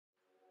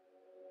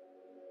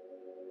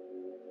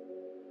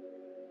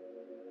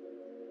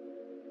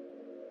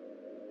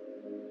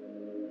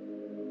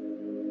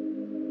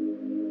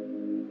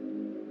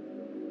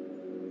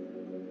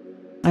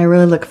I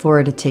really look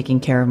forward to taking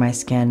care of my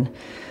skin.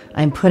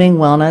 I'm putting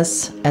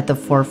wellness at the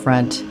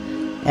forefront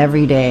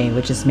every day,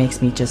 which just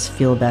makes me just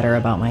feel better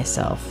about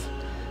myself.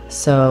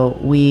 So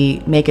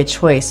we make a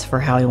choice for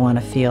how we want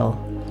to feel.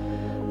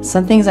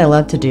 Some things I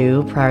love to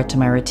do prior to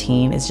my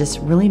routine is just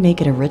really make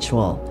it a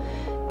ritual.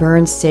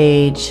 Burn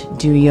sage,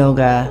 do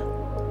yoga,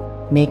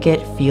 make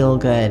it feel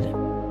good.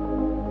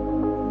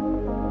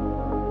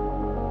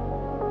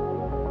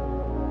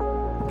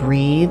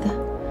 Breathe.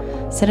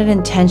 Set an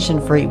intention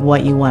for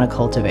what you want to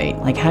cultivate.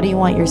 Like, how do you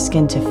want your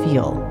skin to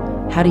feel?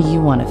 How do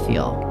you want to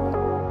feel?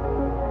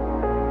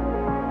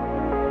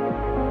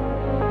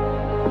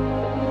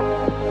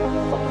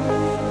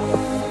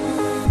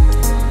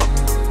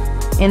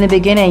 In the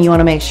beginning, you want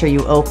to make sure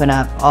you open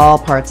up all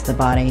parts of the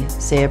body.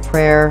 Say a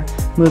prayer,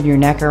 move your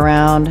neck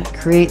around,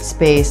 create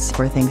space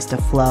for things to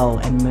flow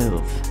and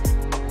move.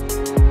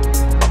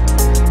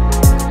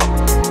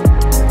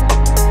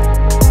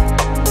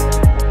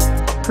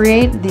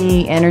 Create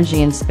the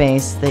energy and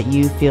space that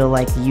you feel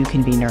like you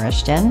can be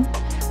nourished in.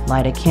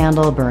 Light a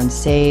candle, burn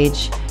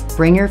sage,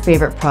 bring your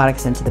favorite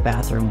products into the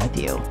bathroom with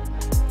you.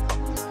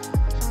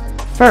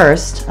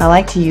 First, I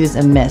like to use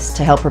a mist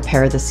to help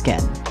prepare the skin.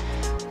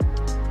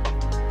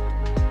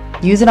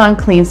 Use it on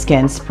clean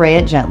skin, spray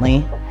it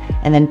gently,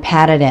 and then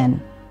pat it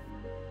in.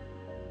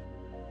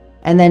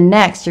 And then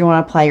next, you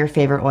want to apply your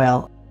favorite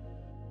oil.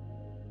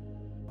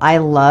 I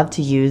love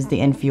to use the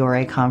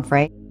Infiore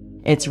Comfrey.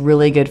 It's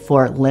really good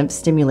for lymph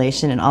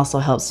stimulation and also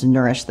helps to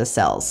nourish the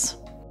cells.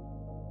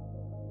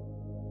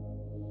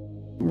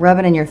 Rub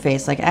it in your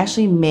face, like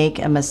actually make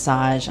a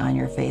massage on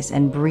your face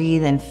and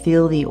breathe and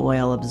feel the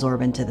oil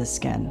absorb into the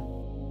skin.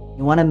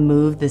 You want to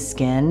move the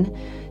skin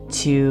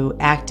to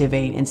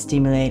activate and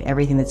stimulate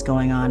everything that's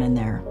going on in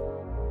there.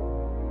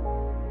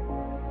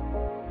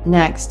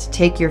 Next,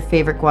 take your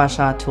favorite Gua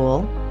Sha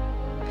tool,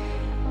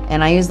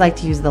 and I like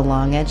to use the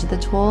long edge of the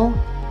tool,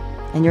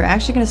 and you're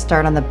actually going to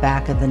start on the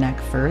back of the neck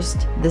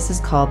first. This is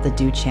called the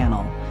dew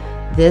channel.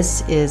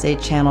 This is a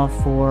channel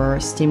for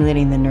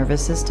stimulating the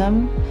nervous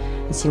system,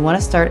 and so you want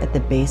to start at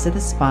the base of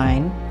the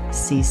spine,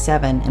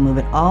 C7, and move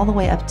it all the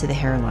way up to the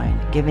hairline,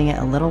 giving it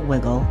a little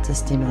wiggle to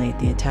stimulate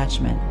the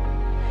attachment.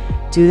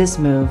 Do this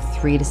move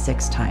 3 to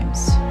 6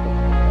 times.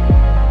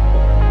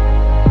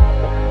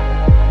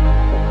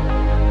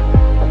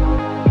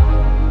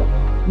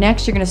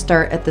 Next, you're going to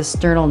start at the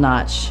sternal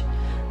notch.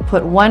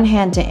 Put one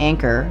hand to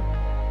anchor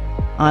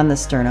on the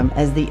sternum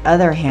as the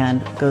other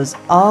hand goes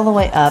all the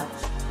way up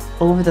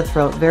over the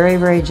throat, very,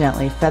 very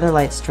gently,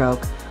 feather-light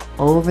stroke,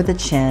 over the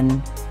chin,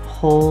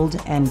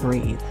 hold and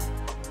breathe.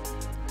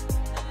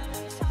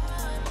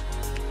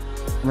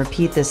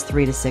 Repeat this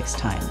 3 to 6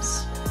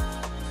 times.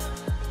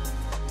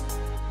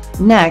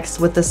 Next,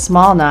 with the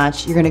small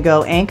notch, you're going to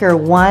go anchor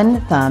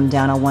one thumb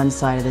down on one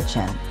side of the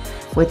chin.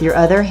 With your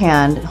other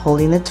hand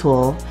holding the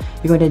tool,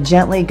 you're going to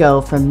gently go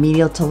from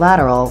medial to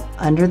lateral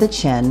under the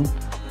chin,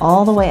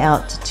 all the way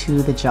out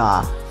to the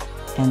jaw,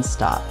 and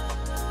stop.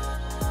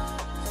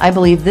 I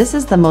believe this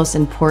is the most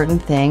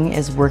important thing,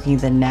 is working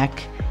the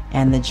neck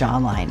and the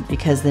jawline,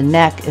 because the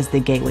neck is the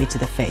gateway to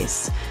the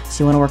face.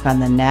 So you want to work on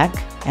the neck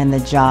and the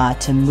jaw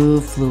to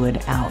move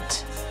fluid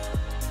out.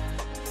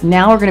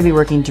 Now we're going to be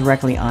working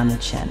directly on the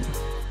chin.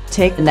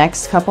 Take the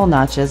next couple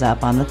notches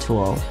up on the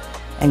tool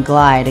and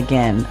glide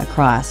again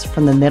across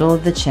from the middle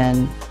of the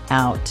chin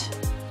out,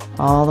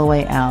 all the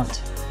way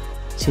out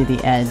to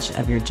the edge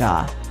of your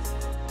jaw.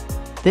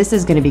 This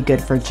is going to be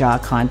good for jaw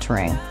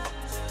contouring.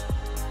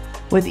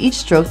 With each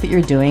stroke that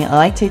you're doing, I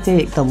like to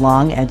take the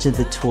long edge of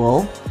the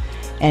tool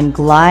and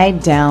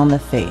glide down the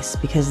face,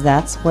 because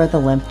that's where the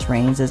lymph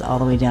drains, is all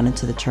the way down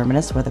into the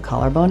terminus where the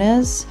collarbone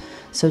is.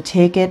 So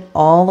take it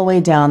all the way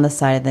down the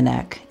side of the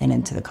neck and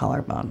into the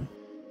collarbone.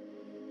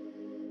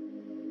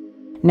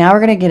 Now we're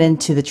going to get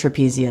into the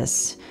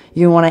trapezius.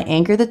 You want to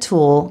anchor the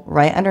tool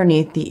right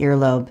underneath the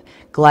earlobe,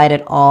 glide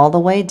it all the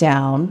way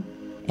down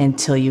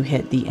until you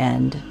hit the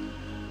end.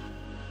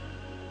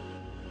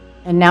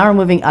 And now we're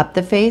moving up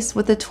the face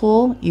with the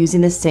tool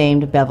using the same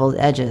beveled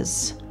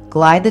edges.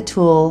 Glide the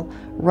tool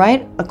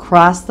right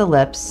across the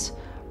lips,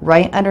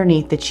 right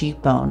underneath the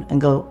cheekbone,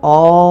 and go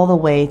all the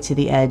way to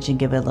the edge and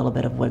give it a little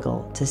bit of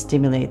wiggle to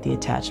stimulate the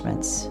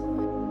attachments.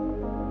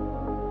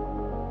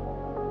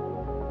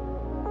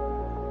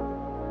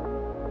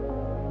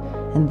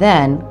 And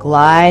then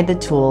glide the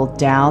tool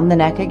down the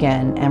neck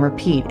again and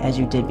repeat as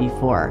you did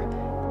before.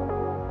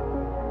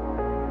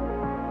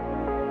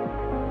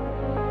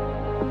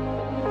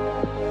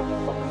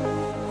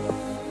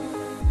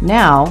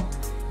 Now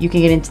you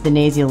can get into the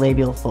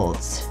nasolabial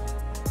folds.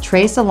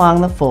 Trace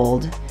along the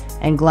fold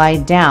and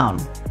glide down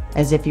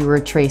as if you were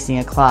tracing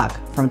a clock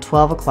from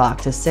 12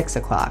 o'clock to 6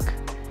 o'clock.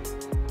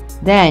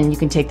 Then you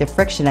can take the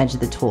friction edge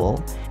of the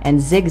tool and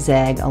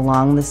zigzag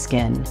along the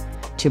skin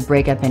to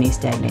break up any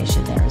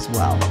stagnation there as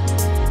well.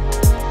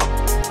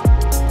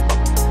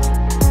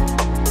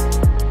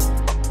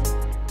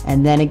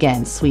 And then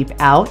again, sweep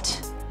out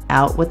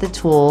with the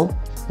tool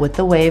with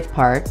the wave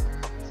part,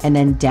 and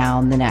then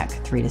down the neck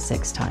 3 to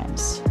 6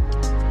 times.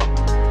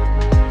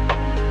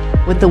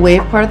 With the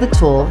wave part of the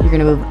tool, you're going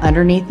to move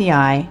underneath the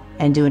eye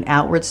and do an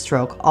outward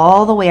stroke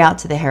all the way out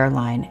to the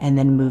hairline and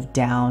then move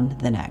down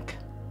the neck.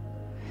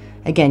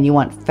 Again, you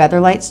want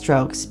feather-light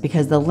strokes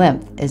because the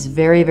lymph is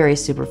very, very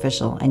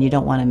superficial and you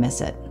don't want to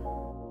miss it.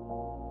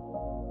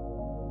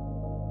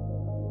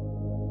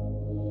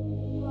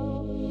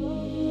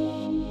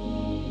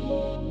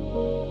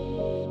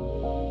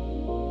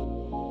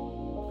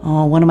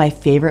 Oh, one of my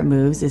favorite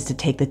moves is to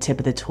take the tip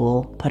of the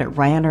tool, put it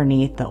right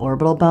underneath the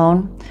orbital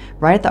bone,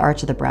 right at the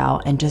arch of the brow,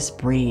 and just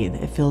breathe.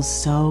 It feels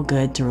so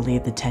good to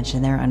relieve the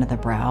tension there under the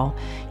brow.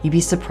 You'd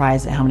be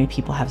surprised at how many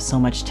people have so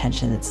much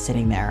tension that's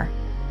sitting there.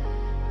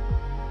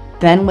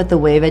 Then with the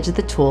wave edge of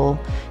the tool,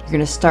 you're going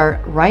to start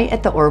right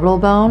at the orbital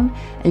bone,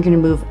 and you're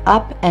going to move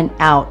up and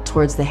out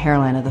towards the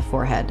hairline of the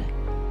forehead.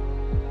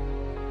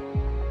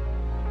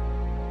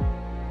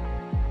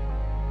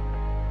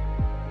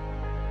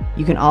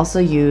 You can also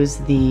use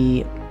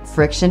the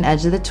friction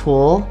edge of the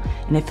tool,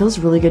 and it feels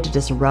really good to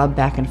just rub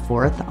back and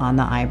forth on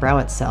the eyebrow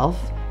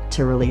itself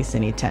to release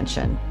any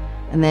tension.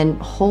 And then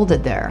hold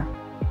it there.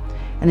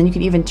 And then you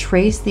can even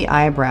trace the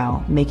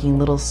eyebrow, making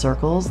little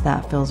circles.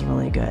 That feels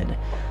really good.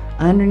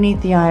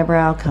 Underneath the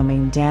eyebrow,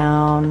 coming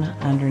down,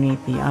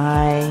 underneath the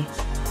eye.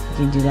 You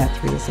can do that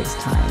 3 to 6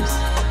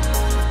 times.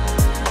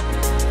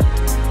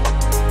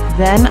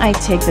 Then I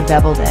take the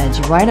beveled edge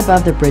right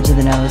above the bridge of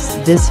the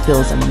nose. This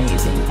feels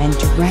amazing. And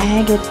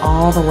drag it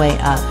all the way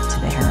up to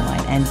the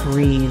hairline and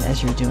breathe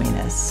as you're doing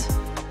this.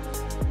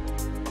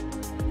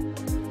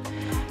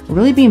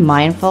 Really be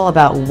mindful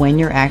about when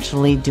you're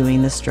actually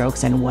doing the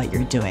strokes and what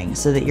you're doing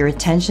so that your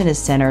attention is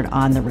centered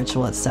on the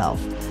ritual itself,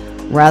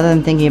 rather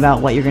than thinking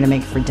about what you're going to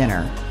make for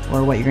dinner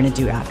or what you're going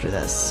to do after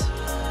this.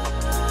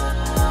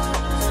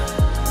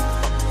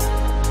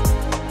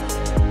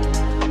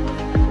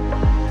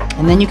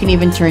 And then you can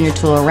even turn your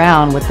tool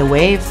around with the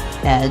wave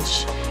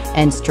edge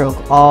and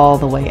stroke all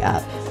the way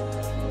up.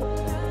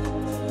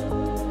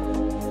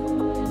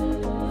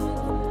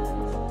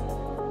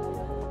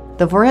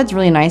 The forehead's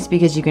really nice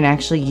because you can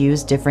actually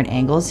use different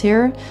angles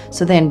here.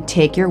 So then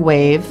take your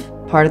wave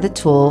part of the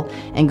tool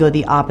and go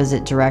the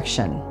opposite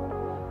direction.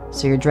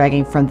 So you're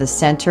dragging from the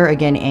center,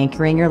 again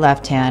anchoring your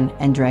left hand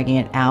and dragging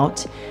it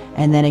out,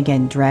 and then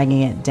again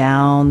dragging it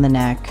down the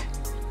neck.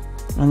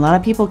 And a lot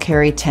of people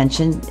carry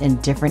tension in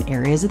different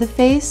areas of the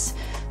face,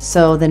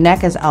 so the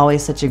neck is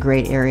always such a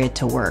great area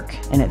to work,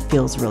 and it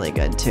feels really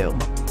good too.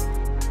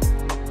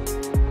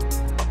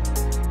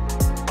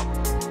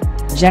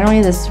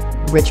 Generally, this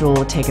ritual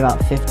will take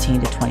about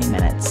 15 to 20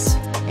 minutes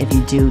if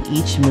you do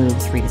each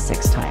move 3 to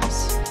 6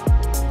 times.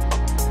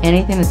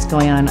 Anything that's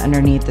going on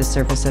underneath the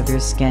surface of your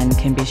skin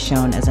can be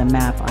shown as a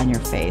map on your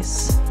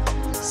face.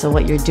 So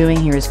what you're doing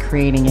here is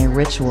creating a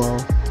ritual.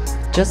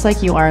 Just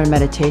like you are in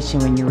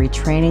meditation when you're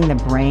retraining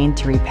the brain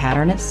to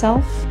repattern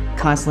itself,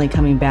 constantly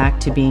coming back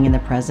to being in the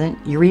present,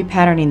 you're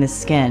repatterning the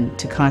skin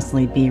to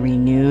constantly be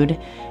renewed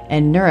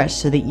and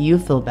nourished so that you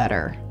feel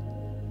better